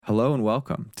Hello and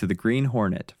welcome to The Green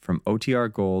Hornet from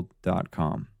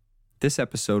OTRGold.com. This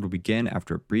episode will begin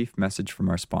after a brief message from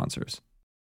our sponsors.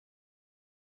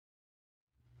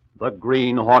 The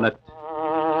Green Hornet.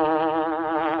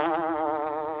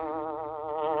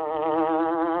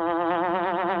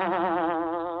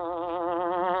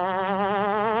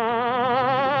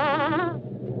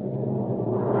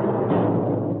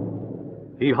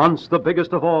 He hunts the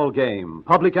biggest of all game,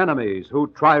 public enemies who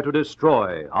try to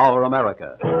destroy our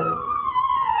America.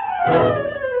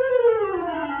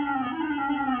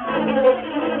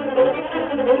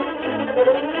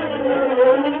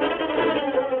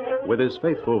 With his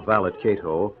faithful valet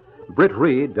Cato, Britt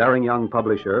Reed, daring young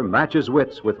publisher, matches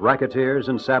wits with racketeers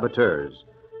and saboteurs,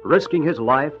 risking his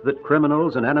life that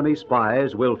criminals and enemy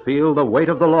spies will feel the weight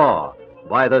of the law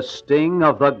by the sting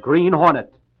of the Green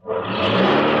Hornet.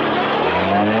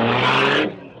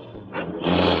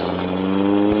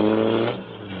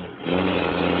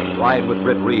 Ride with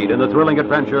Britt Reed in the thrilling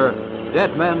adventure,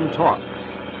 Dead Men Talk.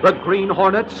 The Green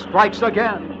Hornet strikes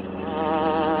again.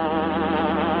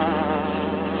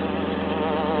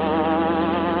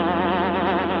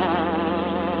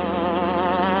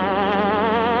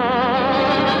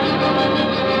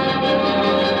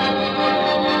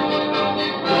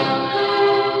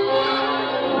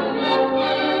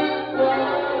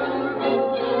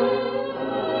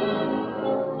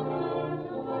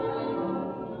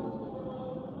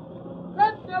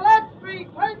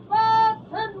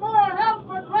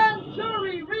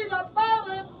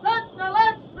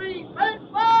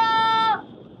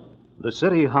 The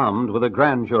city hummed with a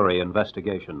grand jury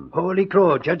investigation. Holy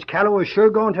crow, Judge Callow is sure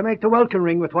going to make the welkin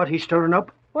ring with what he's stirring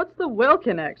up. What's the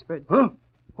welkin, expert? Huh?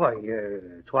 Why,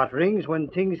 it's what rings when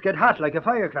things get hot like a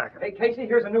firecracker. Hey, Casey,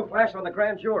 here's a new flash on the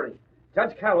grand jury.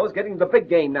 Judge Callow's getting the big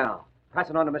game now. Pass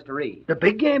it on to Mr. Reed. The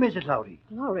big game, is it, Lowry?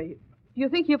 Lowry, do you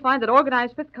think he'll find that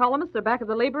organized fifth columnists are back of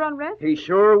the labor unrest? He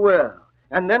sure will.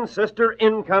 And then, sister,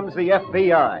 in comes the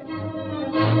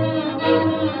FBI.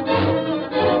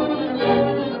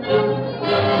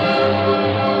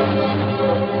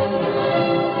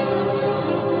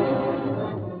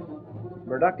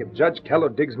 Murdoch, if Judge Callow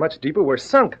digs much deeper, we're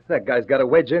sunk. That guy's got a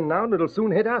wedge in now, and it'll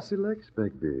soon hit us. Relax,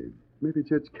 Bagby. Maybe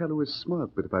Judge Callow is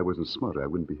smart, but if I wasn't smarter, I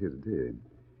wouldn't be here today.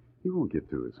 He won't get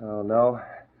to us. Oh, no.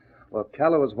 Well,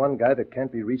 Callow is one guy that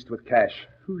can't be reached with cash.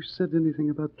 Who said anything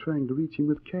about trying to reach him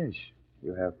with cash?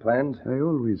 You have plans? I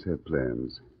always have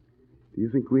plans. Do you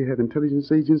think we have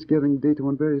intelligence agents gathering data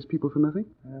on various people for nothing?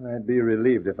 Well, I'd be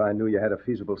relieved if I knew you had a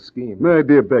feasible scheme. My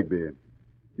dear Bagby,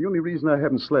 the only reason I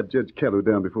haven't slapped Judge Callow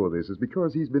down before this is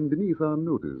because he's been beneath our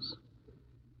notice.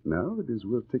 Now it is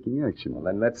worth taking action. Well,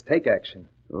 then let's take action.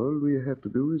 All we have to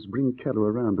do is bring Callow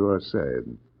around to our side.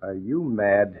 Are you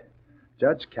mad?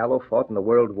 Judge Callow fought in the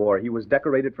World War. He was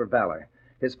decorated for valor.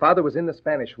 His father was in the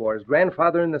Spanish War, his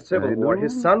grandfather in the Civil War.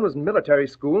 His son was in military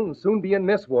school and soon be in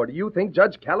this war. Do you think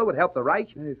Judge Callow would help the Reich?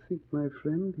 I think, my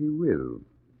friend, he will.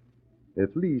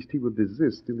 At least he will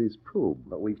desist in his probe.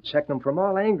 But we've checked him from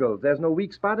all angles. There's no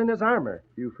weak spot in his armor.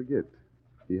 You forget.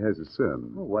 He has a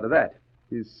son. Oh, what of that?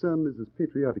 His son is as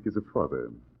patriotic as a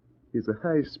father. He's a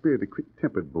high-spirited,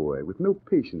 quick-tempered boy with no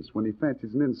patience when he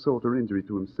fancies an insult or injury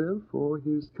to himself or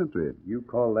his country. You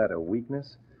call that a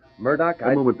weakness? Murdoch,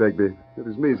 A moment, Bagby. That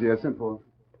is Maisie I sent for.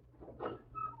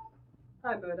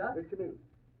 Hi, Murdoch.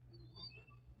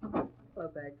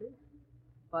 Hello, Bagby.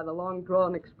 By the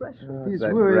long-drawn expression. He's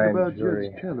worried about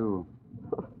Judge Callow.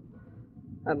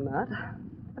 I'm not.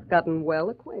 I've gotten well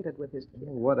acquainted with his kid.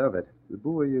 What of it? The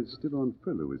boy is still on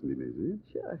furlough, isn't he, Maisie?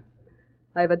 Sure.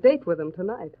 I have a date with him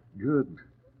tonight. Good.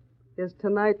 Is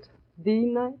tonight the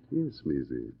night? Yes,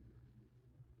 Maisie.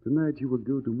 Tonight you will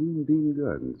go to Moonbeam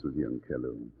Gardens with young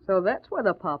Callow. So that's where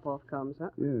the pop-off comes,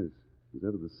 huh? Yes. He's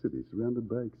out of the city, surrounded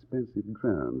by expansive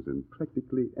grounds, and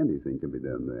practically anything can be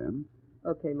done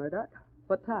there. Okay, Murdoch.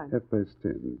 What time?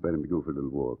 10:30. Invite him to go for a little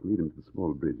walk. Lead him to the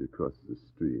small bridge across the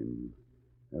stream.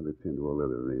 I'll attend to all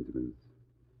other arrangements.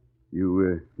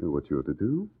 You know what you're to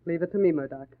do? Leave it to me,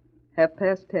 Murdoch.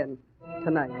 10:30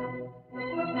 tonight.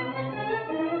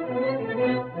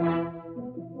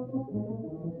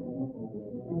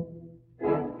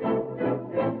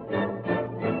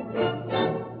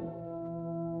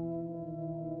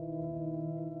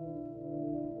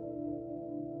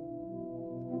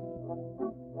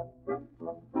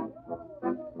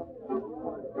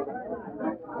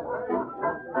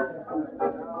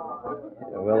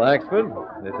 Well, Axford,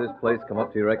 does this place come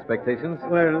up to your expectations?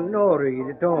 Well, no, Reed,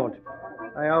 it don't.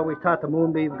 I always thought the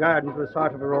Moonbeam Gardens was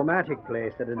sort of a romantic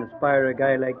place that'd inspire a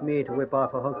guy like me to whip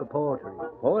off a hunk of poetry.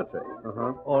 Poetry?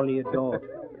 Uh-huh. Only it don't.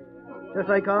 Just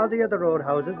like all the other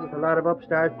roadhouses, with a lot of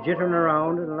upstarts jittering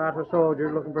around and a lot of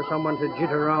soldiers looking for someone to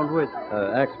jitter around with.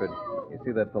 Axford, you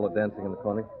see that fellow dancing in the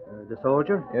corner? The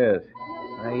soldier? Yes.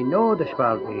 I know the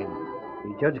Spalpeen.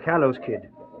 The Judge Callow's kid.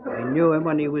 I knew him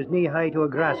when he was knee-high to a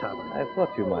grasshopper. I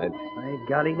thought you might. By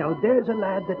golly, now there's a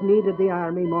lad that needed the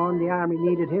army more than the army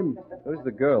needed him. Who's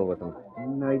the girl with him?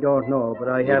 I don't know, but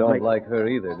I You have don't like her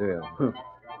either, do you?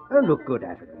 I'll look good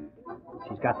at her.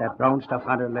 She's got that brown stuff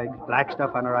on her legs, black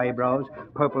stuff on her eyebrows,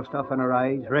 purple stuff on her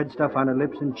eyes, red stuff on her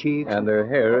lips and cheeks. And her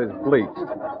hair is bleached.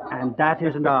 And that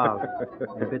isn't all.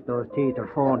 I bet those teeth are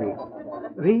phony.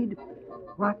 Reed,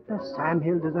 what the Sam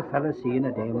Hill does a fella see in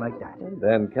a dame like that?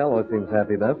 Dan Callow seems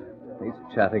happy enough. He's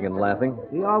chatting and laughing.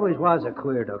 He always was a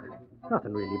queer duck.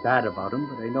 Nothing really bad about him,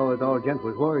 but I know the old gent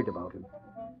was worried about him.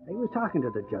 He was talking to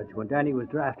the judge when Danny was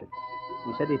drafted.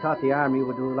 He said he thought the army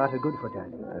would do a lot of good for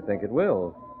Danny. I think it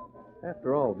will.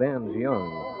 After all, Dan's young.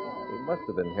 He must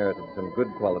have inherited some good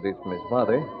qualities from his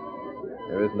father.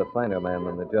 There isn't a finer man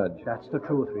than the judge. That's the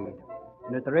truth, Reed.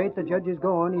 And at the rate the judge is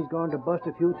going, he's going to bust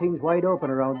a few things wide open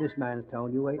around this man's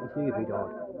town. You wait and see if he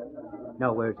don't.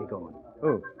 Now, where's he going?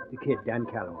 Who? The kid, Dan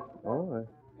Callow. Oh, I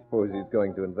suppose he's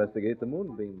going to investigate the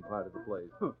moonbeam part of the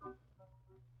place.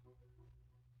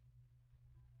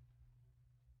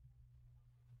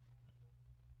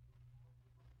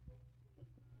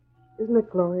 Isn't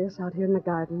it glorious out here in the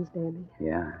gardens, Danny?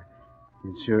 Yeah,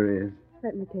 it sure is.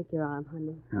 Let me take your arm,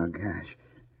 honey. Oh, gosh.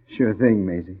 Sure thing,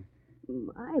 Maisie.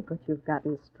 My, but you've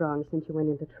gotten strong since you went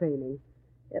into training.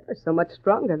 Ever so much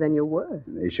stronger than you were.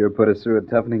 They sure put us through a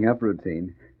toughening up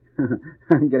routine.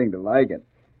 I'm getting to like it.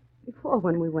 Before,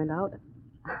 when we went out,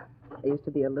 I used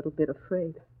to be a little bit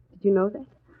afraid. Did you know that?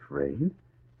 Afraid?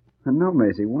 No,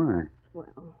 Maisie, why?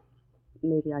 Well,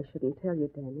 maybe I shouldn't tell you,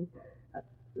 Danny.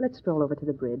 Let's stroll over to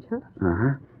the bridge, huh?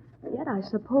 Uh-huh. Yet I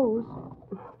suppose...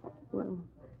 Well,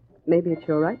 maybe it's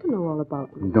your right to know all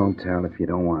about me. Don't tell if you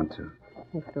don't want to.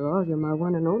 After all, you're my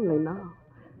one and only now.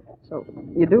 So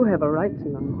you do have a right to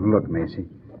know. Look, Maisie,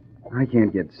 I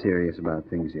can't get serious about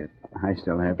things yet. I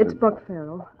still have to... It's Buck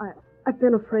Farrell. I've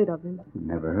been afraid of him.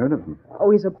 Never heard of him.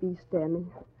 Oh, he's a beast, Danny.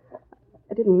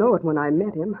 I didn't know it when I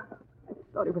met him. I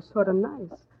thought he was sort of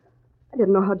nice. I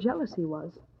didn't know how jealous he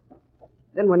was.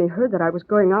 Then when he heard that I was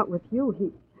going out with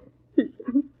you, he...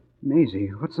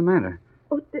 Maisie, what's the matter?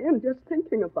 Oh, Dan, just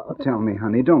thinking about it. Tell me,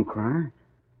 honey, don't cry.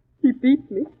 He beat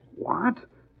me. What?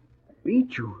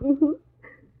 Beat you? Mm-hmm.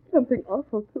 Something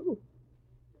awful, too.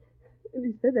 And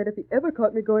he said that if he ever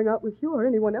caught me going out with you or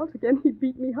anyone else again, he'd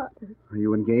beat me harder. Are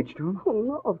you engaged to him? Oh,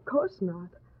 no, of course not.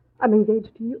 I'm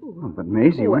engaged to you. Oh, but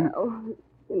Maisie, when... Well,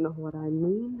 you know what I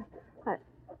mean.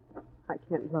 I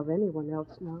can't love anyone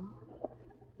else now.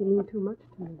 You mean too much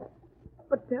to me.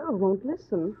 But Darrell won't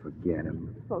listen. Forget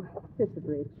him. Oh, here's the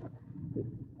bridge. You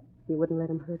wouldn't let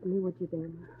him hurt me, would you,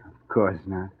 Dan? Of course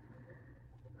not.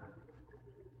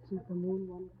 Isn't the moon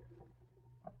wonderful?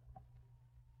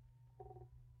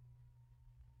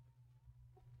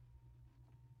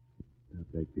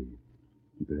 Like the...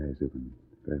 Keep your eyes open.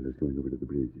 Fowler's going over to the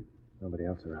bridge. Nobody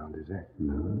else around, is there?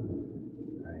 No.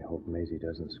 I hope Maisie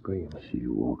doesn't scream. She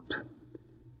won't.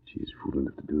 She's fool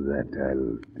enough to do that.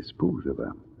 I'll dispose of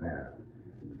her. There.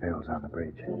 Farrell's on the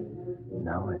bridge.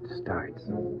 Now it starts.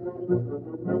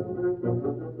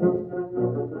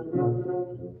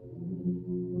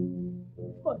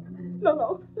 What?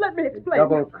 No. Let me explain.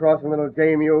 Double-crossing little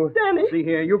dame, you. Danny! See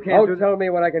here, you can't Don't tell me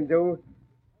what I can do.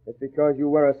 It's because you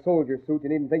wear a soldier suit, you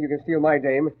needn't think you can steal my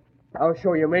dame. I'll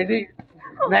show you, Maisie.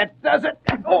 That does it.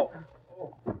 Oh!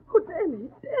 Oh, Danny.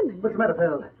 What's the matter,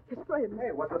 Farrell? His friends.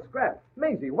 Hey, what's the scrap?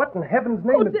 Maisie, what in heaven's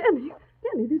Oh, name is...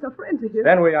 Danny, these are friends of his.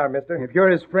 Then we are, mister. If you're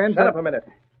his friend... Shut up a minute.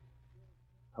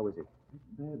 How is he?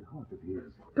 Bad heart of his.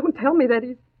 Don't tell me that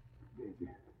he's...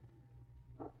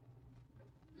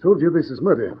 Soldier, this is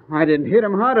murder. I didn't hit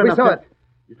him hard We enough. saw it.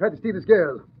 You tried to steal his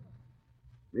girl.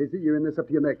 Maisie, you're in this up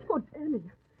to your neck. Oh,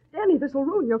 Danny, this will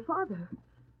ruin your father.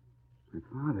 My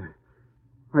father?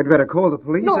 I'd better call the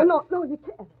police. No, you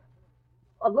can't.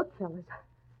 Oh, look, fellas.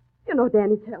 You know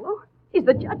Danny Tello. He's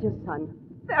the judge's son.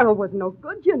 Farrell was no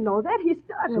good. You know that. He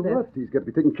started So it. what? He's got to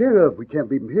be taken care of. We can't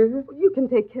leave him here. You can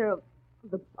take care of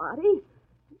the body.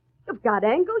 You've got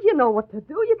angles. You know what to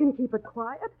do. You can keep it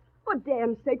quiet. For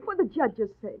Dan's sake, for the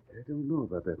judge's sake. I don't know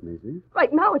about that, Maisie.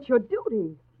 Right now, it's your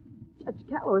duty. Judge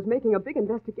Callow is making a big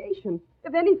investigation.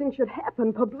 If anything should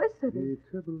happen, publicity. The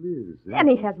trouble is...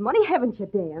 Danny has money, haven't you,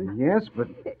 Dan? Yes, but...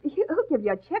 He'll give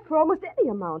you a check for almost any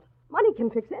amount. Money can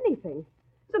fix anything.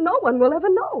 So no one will ever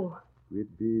know.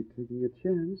 We'd be taking a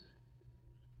chance.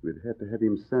 We'd have to have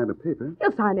him sign a paper.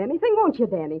 He'll sign anything, won't you,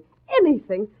 Danny?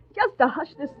 Anything. Just to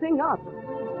hush this thing up.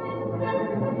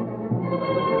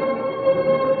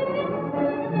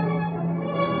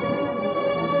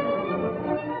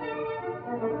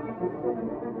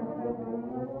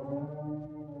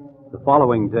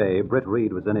 following day, Britt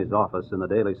Reed was in his office in the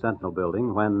Daily Sentinel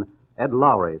building when Ed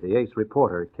Lowry, the ace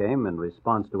reporter, came in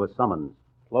response to a summons.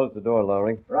 Close the door,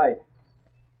 Lowry. Right.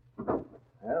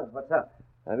 Well, what's up?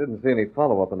 I didn't see any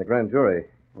follow-up on the grand jury.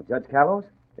 Well, Judge Callows?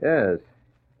 Yes.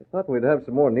 I thought we'd have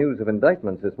some more news of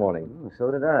indictments this morning.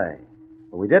 So did I.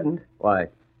 But we didn't. Why?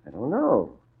 I don't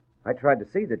know. I tried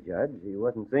to see the judge. He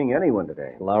wasn't seeing anyone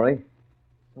today. Lowry,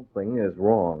 something is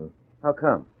wrong. How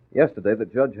come? Yesterday, the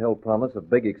judge held promise of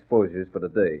big exposures for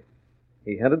today.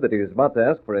 He hinted that he was about to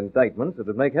ask for indictments that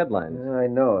would make headlines. I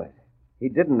know it. He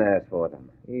didn't ask for them.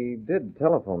 He did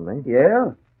telephone me.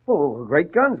 Yeah? Oh,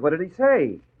 great guns. What did he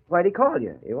say? Why'd he call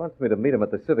you? He wants me to meet him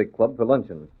at the Civic Club for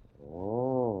luncheon.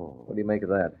 Oh. What do you make of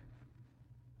that?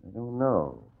 I don't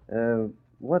know.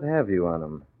 What have you on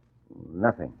him?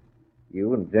 Nothing.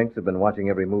 You and Jenks have been watching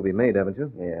every movie made, haven't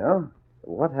you? Yeah?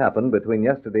 What happened between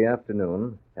yesterday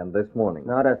afternoon and this morning?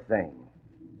 Not a thing.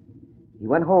 He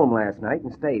went home last night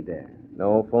and stayed there.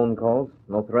 No phone calls?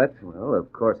 No threats? Well,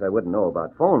 of course I wouldn't know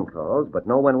about phone calls, but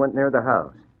no one went near the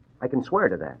house. I can swear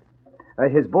to that.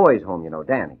 His boy's home, you know,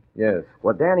 Danny. Yes.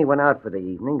 Well, Danny went out for the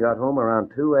evening, got home around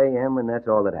 2 a.m., and that's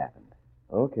all that happened.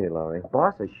 Okay, Lowry.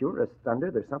 Boss, as sure as thunder,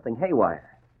 there's something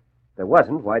haywire. If there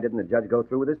wasn't, why didn't the judge go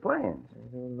through with his plans? I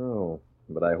don't know,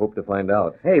 but I hope to find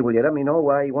out. Hey, will you let me know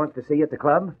why he wants to see you at the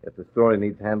club? If the story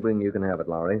needs handling, you can have it,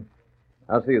 Lowry.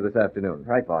 I'll see you this afternoon.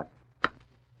 Right, boss.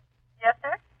 Yes,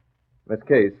 sir? Miss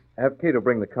Case, have Cato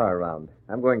bring the car around.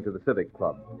 I'm going to the Civic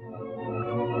Club.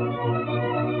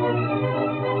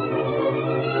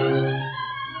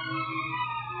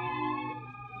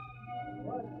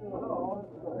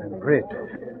 Britt,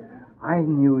 I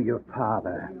knew your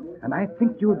father, and I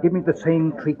think you would give me the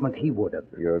same treatment he would have.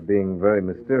 You're being very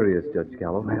mysterious, Judge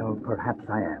Callow. Well, perhaps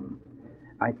I am.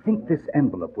 I think this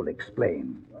envelope will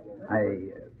explain.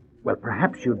 Well,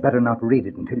 perhaps you'd better not read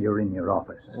it until you're in your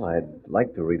office. Well, I'd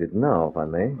like to read it now, if I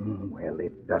may. Well,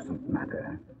 it doesn't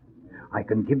matter. I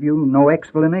can give you no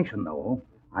explanation, though.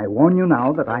 I warn you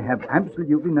now that I have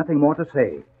absolutely nothing more to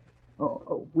say.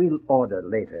 We'll order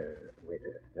later,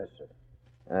 waiter. Yes, sir.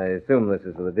 I assume this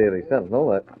is the Daily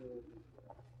Sentinel.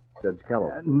 Judge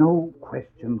Callow. No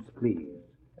questions, please.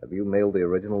 Have you mailed the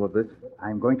original of this?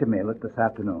 I'm going to mail it this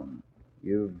afternoon.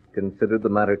 You've considered the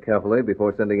matter carefully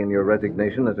before sending in your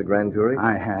resignation as a grand jury?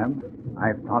 I have.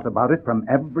 I've thought about it from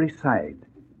every side.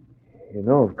 You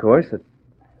know, of course, that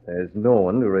there's no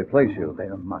one to replace you.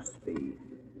 There must be.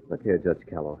 Look here, Judge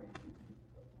Callow.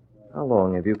 How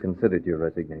long have you considered your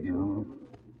resignation? Oh,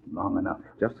 long enough.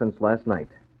 Just since last night.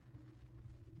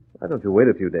 Why don't you wait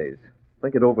a few days?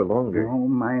 Think it over longer. Oh,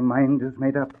 my mind is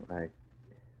made up. I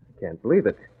can't believe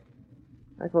it.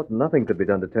 I thought nothing could be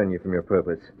done to turn you from your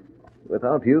purpose.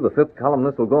 Without you, the fifth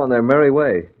columnists will go on their merry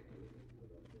way.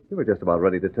 You were just about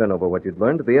ready to turn over what you'd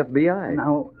learned to the FBI.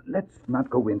 Now, let's not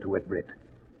go into it, Britt.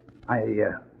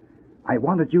 I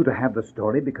wanted you to have the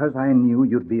story because I knew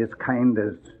you'd be as kind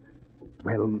as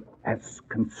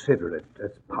considerate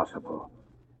as possible.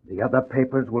 The other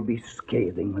papers will be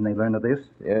scathing when they learn of this.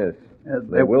 Yes,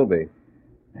 they will be.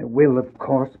 There will, of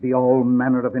course, be all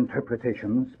manner of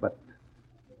interpretations, but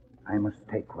I must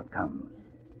take what comes.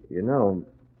 You know...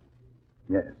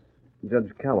 Yes?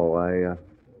 Judge Callow,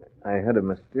 I had a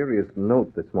mysterious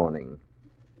note this morning.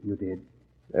 You did?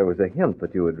 There was a hint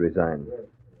that you would resign.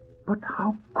 But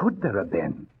how could there have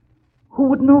been? Who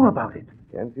would know about it?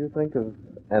 Can't you think of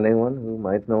anyone who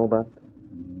might know about it?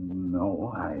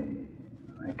 No, I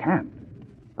can't.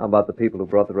 How about the people who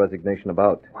brought the resignation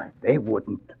about? Why, they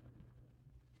wouldn't.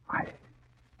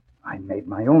 I made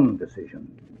my own decision.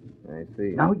 I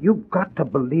see. Now, you've got to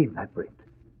believe that, Britt.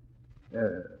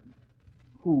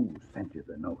 Who sent you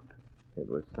the note? It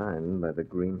was signed by the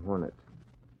Green Hornet.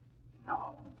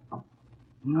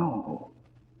 No.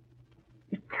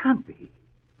 It can't be.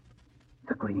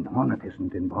 The Green Hornet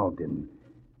isn't involved in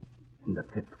the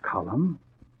fifth column.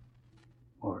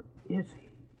 Or is he?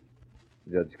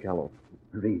 Judge Callow.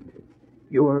 Reed,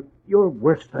 you're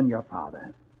worse than your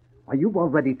father. Why, you've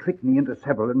already tricked me into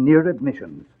several near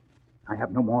admissions. I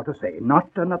have no more to say.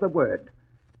 Not another word.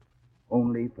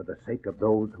 Only for the sake of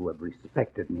those who have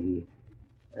respected me,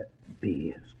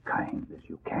 be as kind as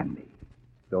you can be.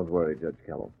 Don't worry, Judge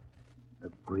Callow.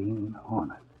 The Green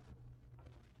Hornet.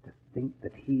 To think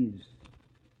that he's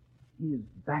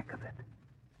back of it.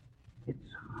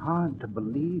 It's hard to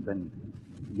believe, and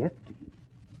yet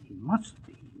he must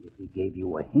be if he gave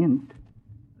you a hint.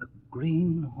 The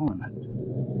Green Hornet.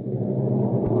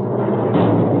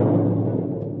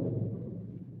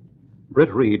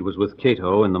 Britt Reed was with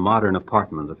Cato in the modern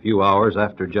apartment a few hours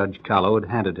after Judge Callow had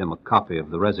handed him a copy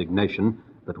of the resignation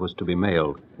that was to be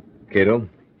mailed. Cato,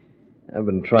 I've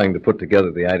been trying to put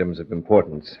together the items of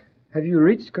importance. Have you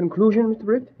reached conclusion, Mr.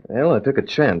 Britt? Well, I took a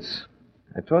chance.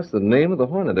 I tossed the name of the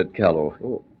Hornet at Callow.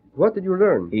 Oh, what did you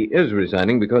learn? He is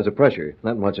resigning because of pressure.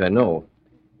 That much I know.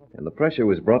 And the pressure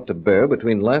was brought to bear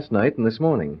between last night and this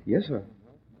morning. Yes, sir.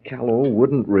 Callow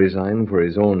wouldn't resign for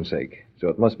his own sake, so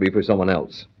it must be for someone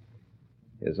else.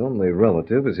 His only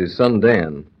relative is his son,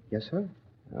 Dan. Yes, sir.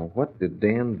 Now, what did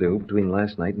Dan do between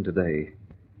last night and today?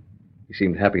 He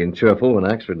seemed happy and cheerful when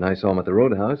Axford and I saw him at the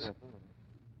roadhouse.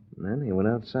 And then he went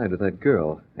outside with that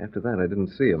girl. After that, I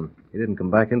didn't see him. He didn't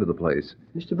come back into the place.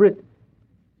 Mr. Britt,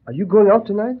 are you going out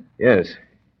tonight? Yes.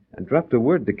 I dropped a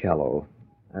word to Callow.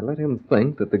 I let him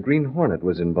think that the Green Hornet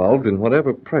was involved in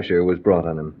whatever pressure was brought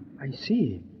on him. I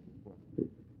see.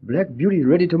 Black Beauty's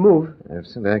ready to move. I've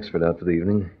sent Axford out for the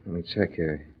evening. Let me check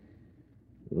here.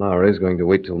 Laura's going to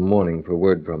wait till morning for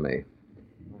word from me.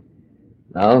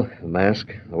 Now, the mask,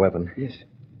 the weapon. Yes.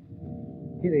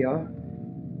 Here they are.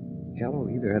 Callow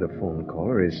either had a phone call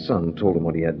or his son told him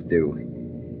what he had to do.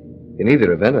 In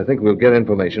either event, I think we'll get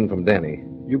information from Danny.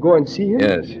 You go and see him?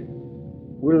 Yes.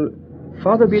 Will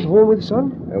Father be at home with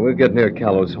son? We'll get near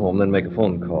Callow's home, then make a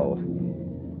phone call.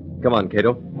 Come on,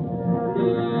 Cato.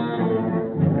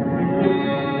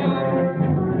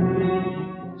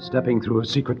 Stepping through a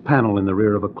secret panel in the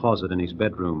rear of a closet in his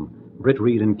bedroom, Britt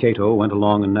Reed and Cato went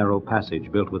along a narrow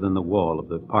passage built within the wall of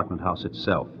the apartment house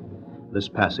itself. This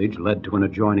passage led to an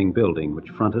adjoining building which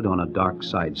fronted on a dark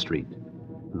side street.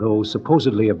 Though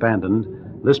supposedly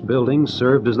abandoned, this building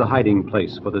served as the hiding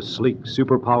place for the sleek,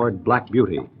 superpowered Black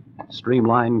Beauty,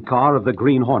 streamlined car of the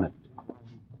Green Hornet.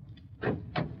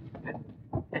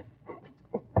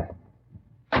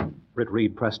 Britt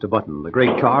Reed pressed a button. The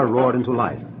great car roared into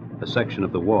life. A section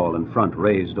of the wall in front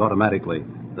raised automatically,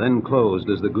 then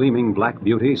closed as the gleaming Black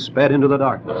Beauty sped into the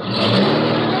darkness.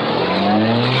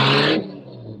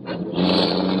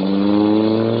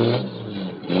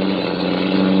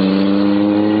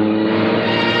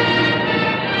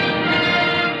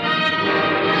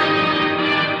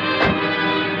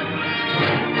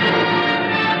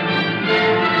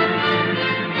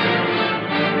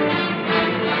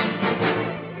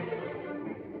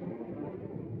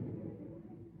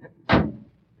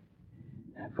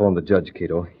 Phone the judge,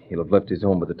 Cato. He'll have left his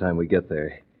home by the time we get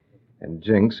there. And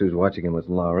Jinx, who's watching him with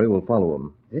Lowry, will follow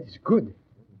him. That's good.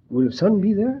 Will son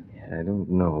be there? I don't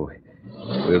know.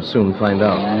 We'll soon find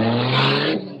out.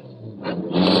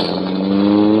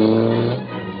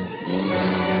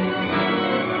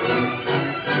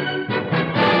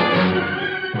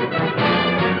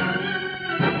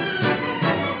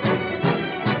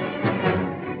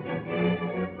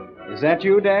 Is that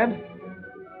you, Dad?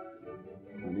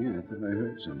 Yeah, I thought I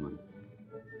heard someone.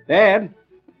 Dad?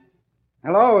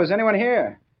 Hello, is anyone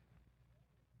here?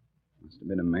 Must have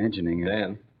been imagining it.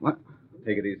 Dan. What?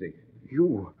 Take it easy.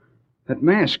 You. That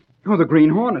mask. You're the Green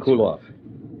Hornet. Cool off.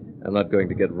 I'm not going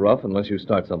to get rough unless you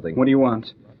start something. What do you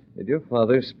want? Did your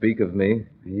father speak of me?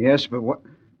 Yes, but what...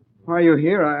 Why are you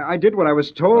here? I did what I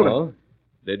was told. Oh?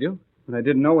 Did you? But I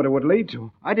didn't know what it would lead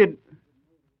to. I did...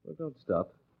 Well, don't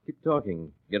stop. Keep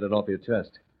talking. Get it off your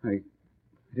chest. I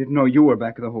didn't know you were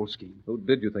back of the whole scheme. Who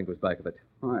did you think was back of it?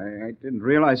 I didn't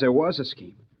realize there was a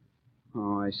scheme.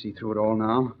 Oh, I see through it all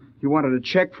now. You wanted a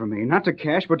check from me, not to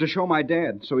cash, but to show my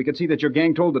dad, so he could see that your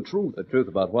gang told the truth. The truth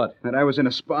about what? That I was in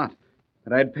a spot.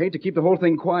 That I had paid to keep the whole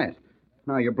thing quiet.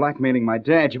 Now you're blackmailing my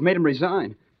dad. You've made him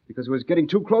resign because he was getting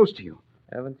too close to you.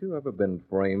 Haven't you ever been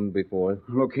framed before?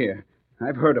 Look here.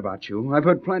 I've heard about you. I've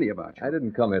heard plenty about you. I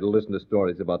didn't come here to listen to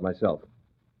stories about myself.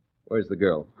 Where's the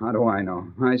girl? How do I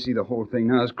know? I see the whole thing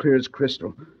now as clear as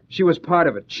crystal. She was part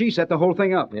of it. She set the whole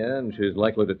thing up. Yeah, and she's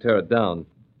likely to tear it down.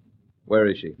 Where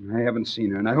is she? I haven't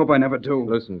seen her, and I hope I never do.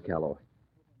 Listen, Callow.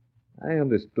 I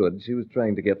understood she was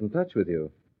trying to get in touch with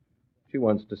you. She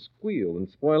wants to squeal and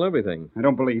spoil everything. I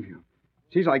don't believe you.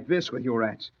 She's like this with you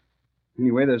rats.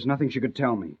 Anyway, there's nothing she could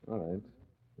tell me. All right.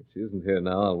 If she isn't here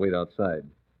now, I'll wait outside.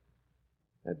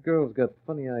 That girl's got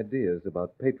funny ideas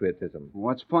about patriotism.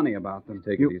 What's funny about them?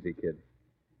 Take it easy, kid.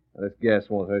 Now, this gas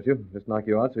won't hurt you. Just knock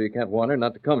you out so you can't warn her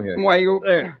not to come here. Why, you...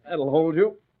 There. That'll hold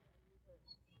you.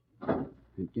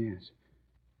 That gas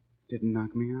didn't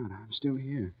knock me out. I'm still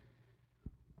here.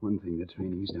 One thing the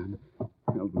training's done.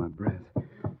 Held my breath.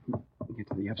 Get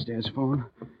to the upstairs phone.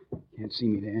 Can't see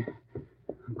me there.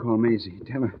 I'll call Maisie.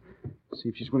 Tell her. See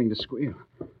if she's willing to squeal.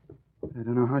 I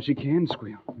don't know how she can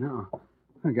squeal. No.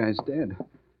 Her guy's dead.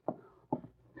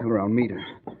 Tell her I'll meet her.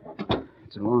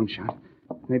 It's a long shot.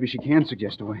 Maybe she can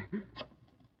suggest a way.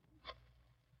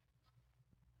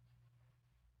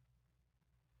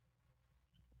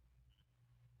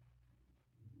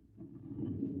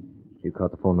 You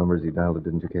caught the phone numbers he dialed it,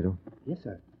 didn't you, Cato? Yes,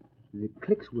 sir. The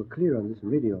clicks were clear on this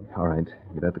radio. All right.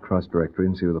 Get at the cross directory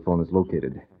and see where the phone is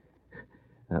located.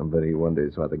 I bet he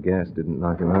wonders why the gas didn't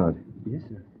knock him out. Yes,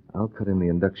 sir. I'll cut in the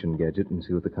induction gadget and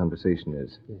see what the conversation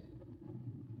is. Yes.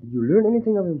 Did you learn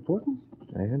anything of importance?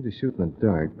 I had to shoot in the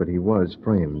dark, but he was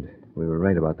framed. We were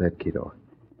right about that, Keto.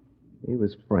 He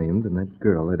was framed, and that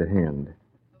girl had a hand.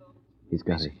 He's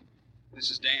got it. This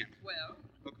is Dan. Well?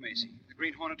 Look, Maisie, the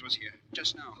Green Hornet was here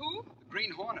just now. Who? The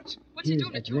Green Hornet. What's he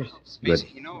doing at your house? Maisie,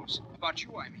 he knows. About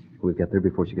you, I mean. We'll get there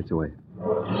before she gets away.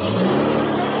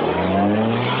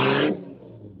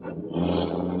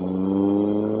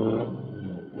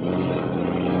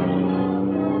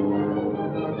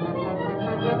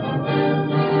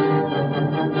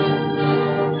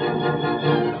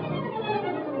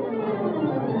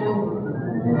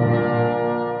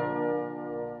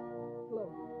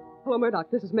 Hello, Murdoch.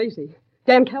 This is Maisie.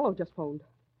 Dan Callow just phoned.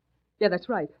 Yeah, that's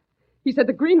right. He said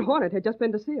the Green Hornet had just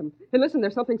been to see him. And listen,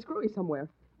 there's something screwy somewhere.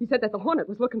 He said that the Hornet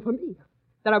was looking for me,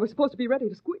 that I was supposed to be ready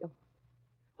to squeal.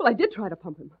 Well, I did try to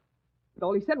pump him. But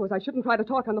all he said was I shouldn't try to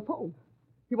talk on the phone.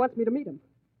 He wants me to meet him.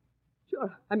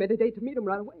 Sure, I made a date to meet him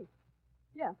right away.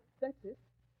 Yeah, that's it.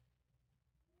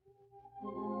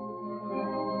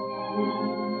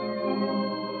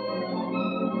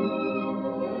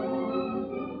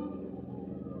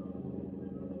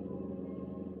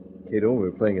 Cato,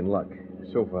 we're playing in luck.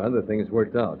 So far, the thing has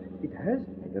worked out. It has?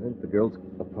 I got into the girl's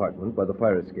apartment by the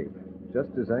fire escape. Just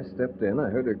as I stepped in, I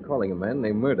heard her calling a man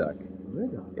named Murdoch.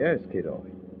 Murdoch? Yes, Cato.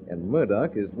 And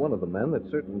Murdoch is one of the men that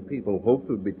certain people hoped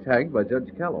would be tagged by Judge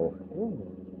Callow.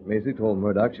 Oh. Maisie told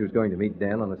Murdoch she was going to meet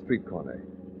Dan on a street corner.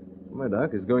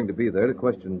 Murdoch is going to be there to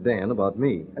question Dan about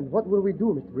me. And what will we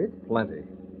do, Mr. Britt? Plenty.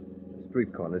 The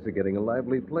street corners are getting a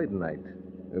lively play tonight.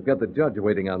 We've got the judge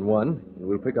waiting on one, and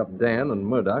we'll pick up Dan and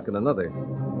Murdoch in another.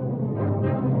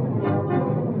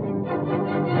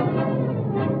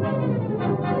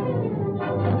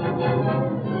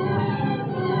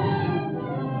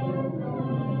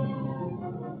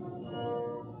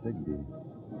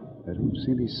 I don't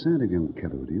see any sign of young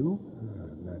Callow, do you?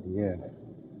 Not yet.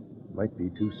 Might be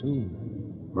too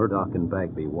soon. Murdoch and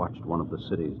Bagby watched one of the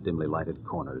city's dimly lighted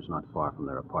corners not far from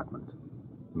their apartment.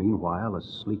 Meanwhile, a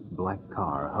sleek black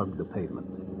car hugged the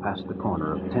pavement, past the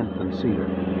corner of 10th and Cedar.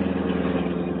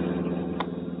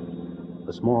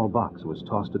 The small box was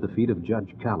tossed at the feet of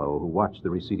Judge Callow, who watched the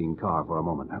receding car for a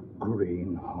moment. A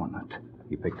Green Hornet.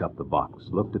 He picked up the box,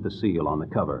 looked at the seal on the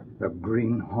cover. The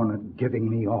Green Hornet giving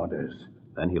me orders.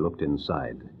 Then he looked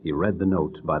inside. He read the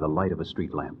note by the light of a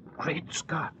street lamp. Great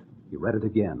Scott. He read it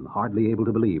again, hardly able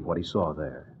to believe what he saw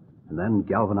there. And then,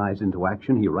 galvanized into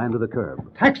action, he ran to the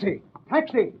curb. Taxi!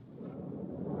 Taxi!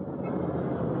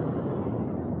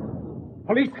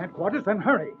 Police headquarters, then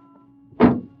hurry.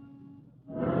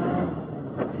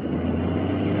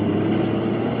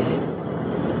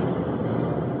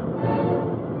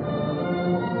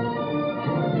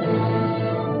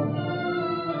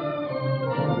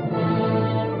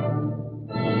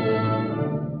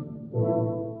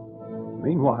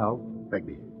 Meanwhile,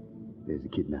 Bagby, there's the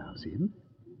kid now. See him?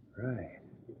 Right.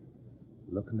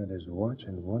 Looking at his watch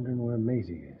and wondering where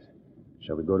Maisie is.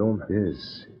 Shall we go to him?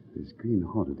 Yes. This Green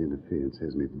Hornet interference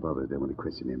has me bothered. I want to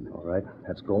question him. All right.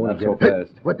 Let's go and Not so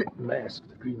fast. What the...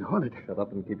 Masked Green Hornet. Shut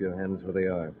up and keep your hands where they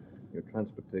are. Your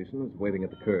transportation is waiting at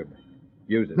the curb.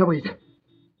 Use it. No, wait.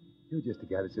 You're just a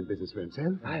guy that's in business for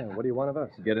himself. Yeah, what do you want of us?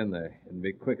 Get in there and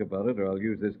be quick about it, or I'll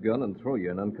use this gun and throw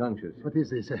you in unconscious. What is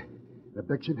this? An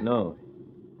abduction? No.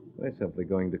 We're simply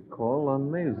going to call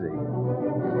on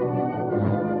Maisie.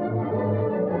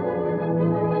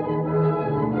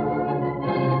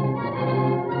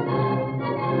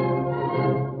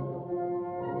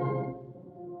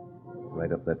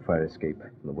 Right up that fire escape.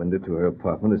 The window to her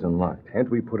apartment is unlocked. Can't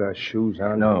we put our shoes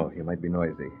on? No, you might be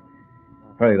noisy.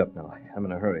 Hurry it up now. I'm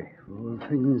in a hurry. All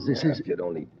things this is... If you'd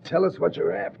only tell us what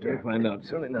you're after. You'll find out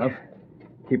soon enough.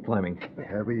 Keep climbing.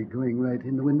 Are we going right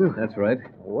in the window? That's right.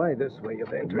 Why this way of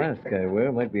The entry? mask I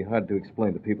wear might be hard to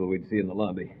explain to people we'd see in the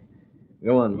lobby.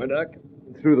 Go on, Murdoch.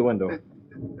 Through the window.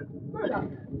 Murdoch,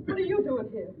 what are you doing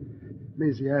here?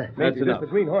 Maisie, That's Maybe enough. the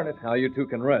Green Hornet. Now you two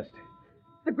can rest.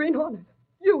 The Green Hornet.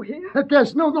 You here?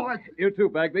 Yes, no, no. You too,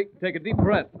 Bagby. Take a deep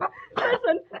breath.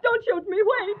 Listen, don't shoot me.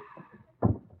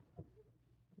 Wait.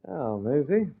 Now,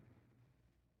 Maisie.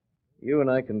 You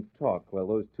and I can talk while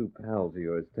those two pals of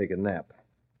yours take a nap.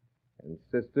 And,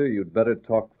 sister, you'd better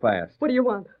talk fast. What do you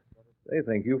want? They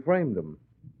think you framed them.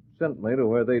 Sent me to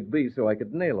where they'd be so I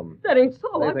could nail them. That ain't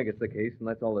so. They think it's the case, and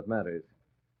that's all that matters.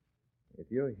 If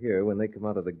you're here when they come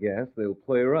out of the gas, they'll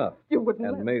play rough. You wouldn't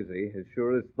And let Maisie, as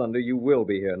sure as thunder, you will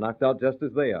be here, knocked out just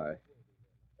as they are.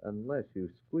 Unless you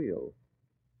squeal.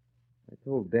 I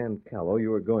told Dan Callow you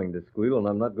were going to squeal, and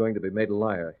I'm not going to be made a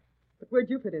liar. But where'd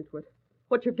you fit into it?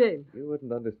 What's your game? You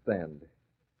wouldn't understand.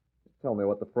 Tell me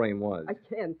what the frame was. I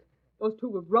can't. Those two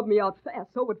would rub me out fast.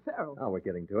 So would Farrell. Now we're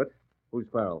getting to it. Who's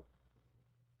Farrell?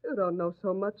 You don't know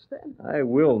so much then. I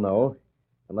will know.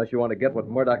 Unless you want to get what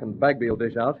Murdoch and Bagby will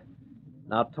dish out.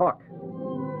 Now talk.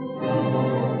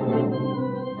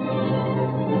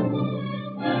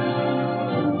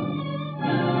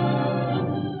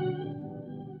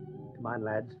 Come on,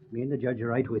 lads. Me and the judge are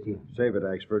right with you. Save it,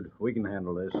 Axford. We can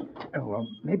handle this. Oh, well,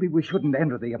 maybe we shouldn't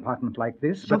enter the apartment like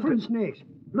this. but- Suffering snakes.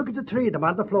 Look at the three of them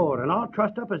on the floor, and all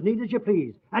trussed up as neat as you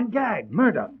please. And gagged.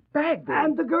 Murdoch, Bagby.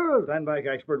 And the girl. Stand back,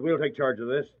 Axford. We'll take charge of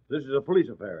this. This is a police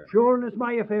affair. Sure, and it's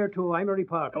my affair, too. I'm a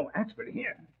reporter. Oh, Axford,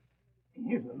 here.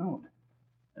 Here's the note.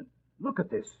 Look at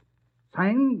this.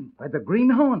 Signed by the Green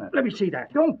Hornet. Let me see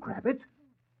that. Don't grab it.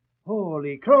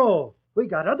 Holy crow. We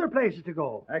got other places to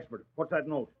go. Axford, what's that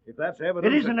note? If that's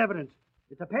evidence... It isn't evidence.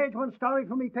 It's a page one story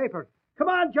from me paper. Come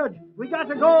on, Judge. We got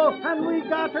to go, and we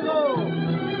got to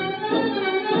go.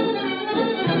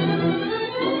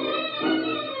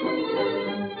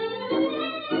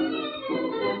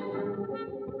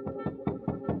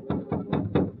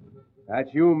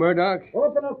 That's you, Murdoch?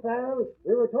 Open up, Farrell.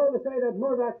 We were told to say that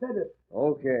Murdoch said it.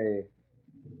 Okay.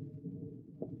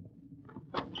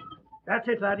 That's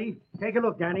it, laddie. Take a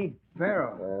look, Danny.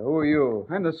 Farrell. Who are you?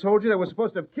 I'm the soldier that was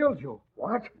supposed to have killed you.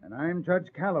 What? And I'm Judge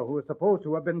Callow, who is supposed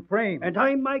to have been framed. And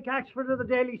I'm Mike Axford of the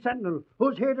Daily Sentinel,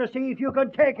 who's here to see if you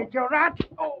can take it, you rat.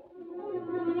 Oh.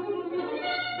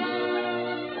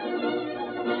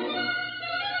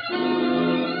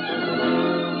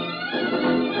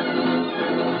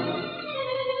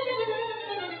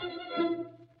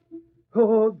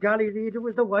 Oh, golly, Reed, it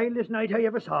was the wildest night I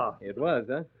ever saw. It was,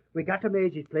 huh? We got to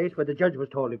Maisie's place where the judge was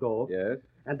told to go. Yes.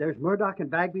 And there's Murdoch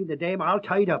and Bagby and the dame all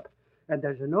tied up. And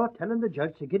there's a note telling the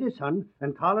judge to get his son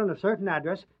and call on a certain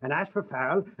address and ask for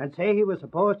Farrell and say he was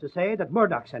supposed to say that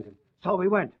Murdoch sent him. So we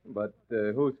went. But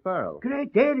who's Farrell?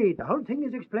 Great day, Reed. The whole thing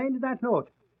is explained in that note.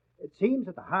 It seems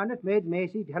that the Hornet made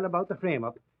Maisie tell about the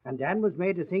frame-up, and Dan was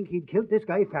made to think he'd killed this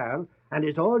guy Farrell, and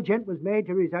his old gent was made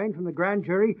to resign from the grand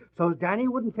jury so Danny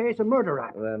wouldn't face a murder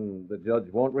rap. Then the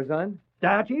judge won't resign?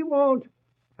 That he won't.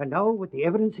 And now, with the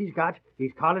evidence he's got,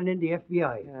 he's calling in the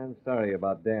FBI. I'm sorry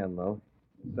about Dan, though.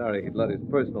 Sorry he'd let his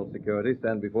personal security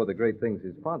stand before the great things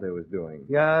his father was doing.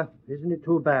 Yeah, isn't it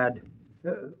too bad?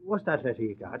 What's that letter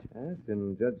you got? It's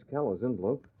in Judge Callow's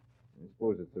envelope. I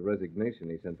suppose it's a resignation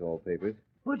he sent to all papers.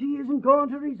 But he isn't going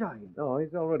to resign. No,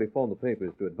 he's already phoned the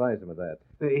papers to advise him of that.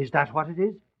 Is that what it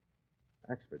is?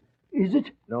 Axford. Is it?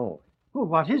 No. Well,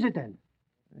 what is it then?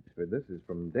 Axford, this is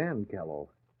from Dan Callow.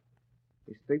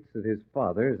 He states that his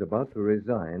father is about to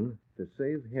resign to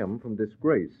save him from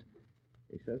disgrace.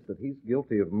 He says that he's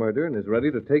guilty of murder and is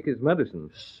ready to take his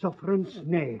medicine. Suffering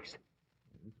snakes.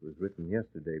 This was written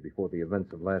yesterday before the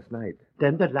events of last night.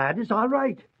 Then the lad is all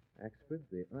right. Axford,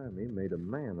 the Army made a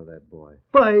man of that boy.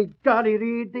 By golly,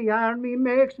 Reed, the Army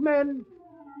makes men.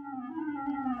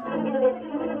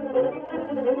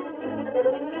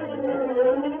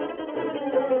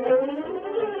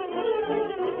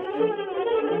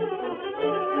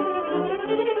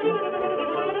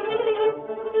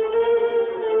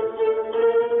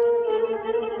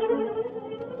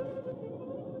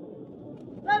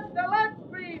 Let the legs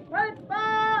be paid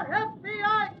by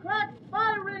FBI cracks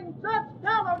firing. Judge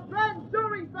Callow, grand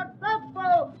jury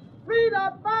successful. Read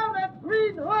about it.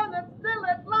 Green Hornet still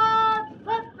at large.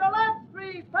 Let the legs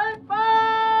be paid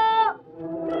by.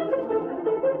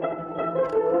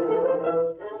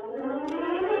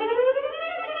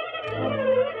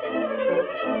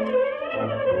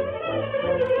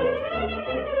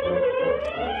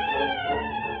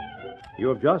 You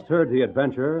have just heard the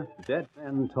adventure, Dead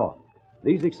Men Talk.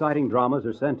 These exciting dramas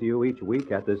are sent to you each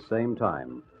week at this same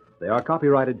time. They are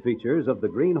copyrighted features of the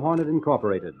Green Hornet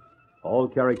Incorporated. All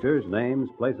characters, names,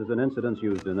 places, and incidents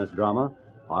used in this drama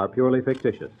are purely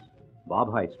fictitious.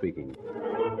 Bob Height speaking.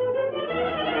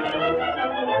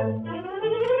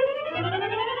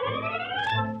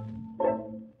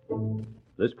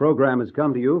 This program has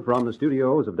come to you from the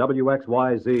studios of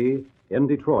WXYZ in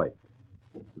Detroit.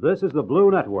 This is the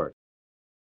Blue Network,